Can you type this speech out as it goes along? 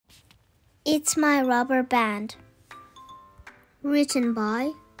It's My Rubber Band. Written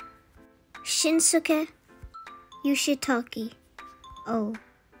by Shinsuke Yoshitake. Oh.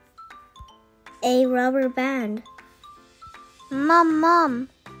 A rubber band. Mom,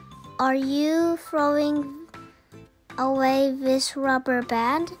 are you throwing away this rubber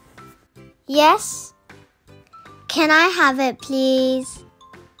band? Yes. Can I have it, please?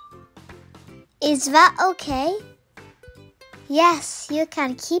 Is that okay? Yes, you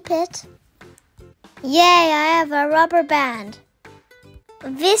can keep it. Yay, I have a rubber band.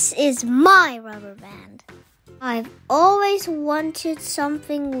 This is my rubber band. I've always wanted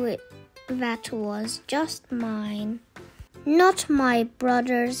something that was just mine. Not my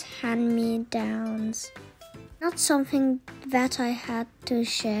brother's hand-me-downs. Not something that I had to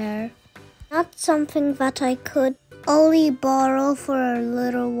share. Not something that I could only borrow for a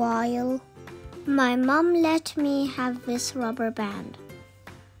little while. My mom let me have this rubber band.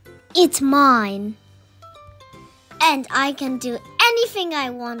 It's mine. And I can do anything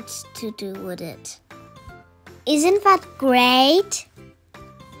I want to do with it. Isn't that great?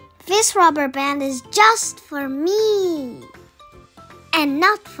 This rubber band is just for me and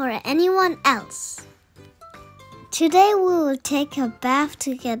not for anyone else. Today we will take a bath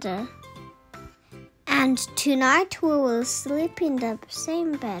together. And tonight we will sleep in the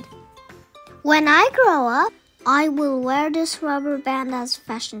same bed. When I grow up, I will wear this rubber band as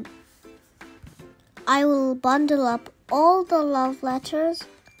fashion. I will bundle up all the love letters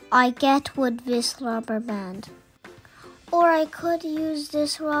I get with this rubber band. Or I could use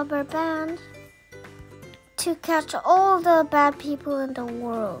this rubber band to catch all the bad people in the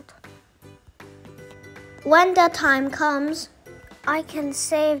world. When the time comes, I can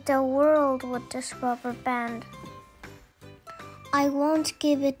save the world with this rubber band. I won't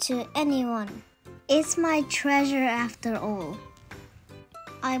give it to anyone. It's my treasure after all.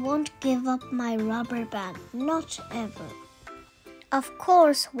 I won't give up my rubber band, not ever. Of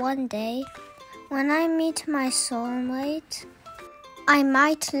course, one day, when I meet my soulmate, I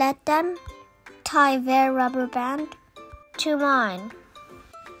might let them tie their rubber band to mine.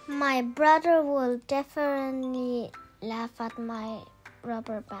 My brother will definitely laugh at my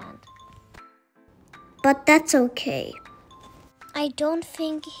rubber band. But that's okay. I don't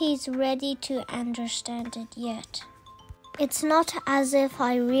think he's ready to understand it yet. It's not as if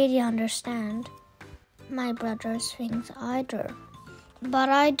I really understand my brother's things either. But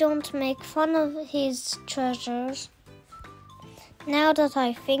I don't make fun of his treasures. Now that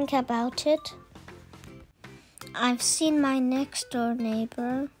I think about it, I've seen my next door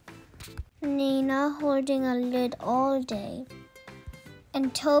neighbor, Nina, holding a lid all day.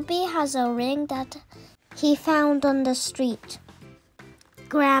 And Toby has a ring that he found on the street.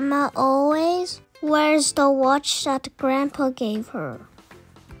 Grandma always wears the watch that Grandpa gave her.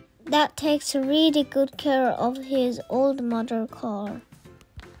 That takes really good care of his old motor car.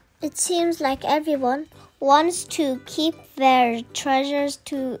 It seems like everyone wants to keep their treasures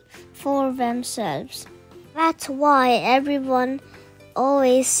for themselves. That's why everyone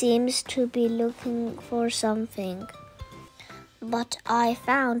always seems to be looking for something. But I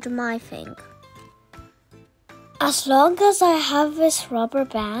found my thing. As long as I have this rubber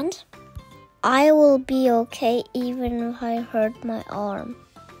band, I will be okay even if I hurt my arm.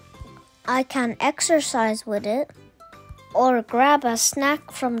 I can exercise with it or grab a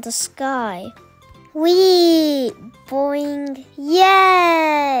snack from the sky. Whee! Boing!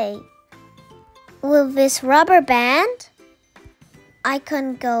 Yay! With this rubber band, I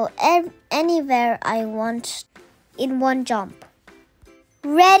can go anywhere I want in one jump.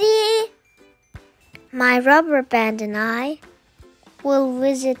 Ready? My rubber band and I will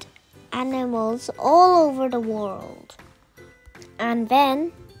visit animals all over the world. And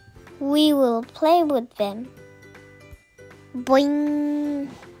then we will play with them. Boing!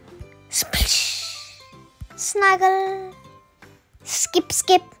 Splish! Snuggle! Skip,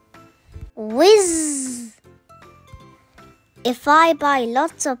 skip! Whiz! If I buy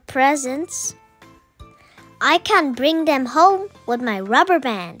lots of presents, I can bring them home with my rubber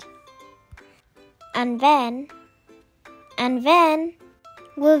band. And then,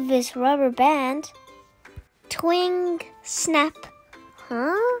 with this rubber band, twing, snap,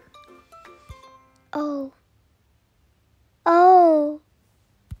 huh? Oh,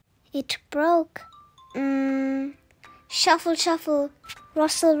 it broke. Shuffle, shuffle,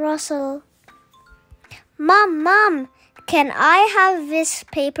 rustle, rustle. Mom, can I have this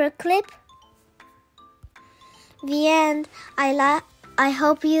paper clip? The end. I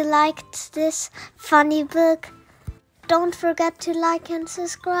hope you liked this funny book. Don't forget to like and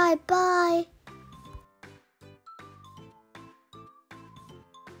subscribe. Bye.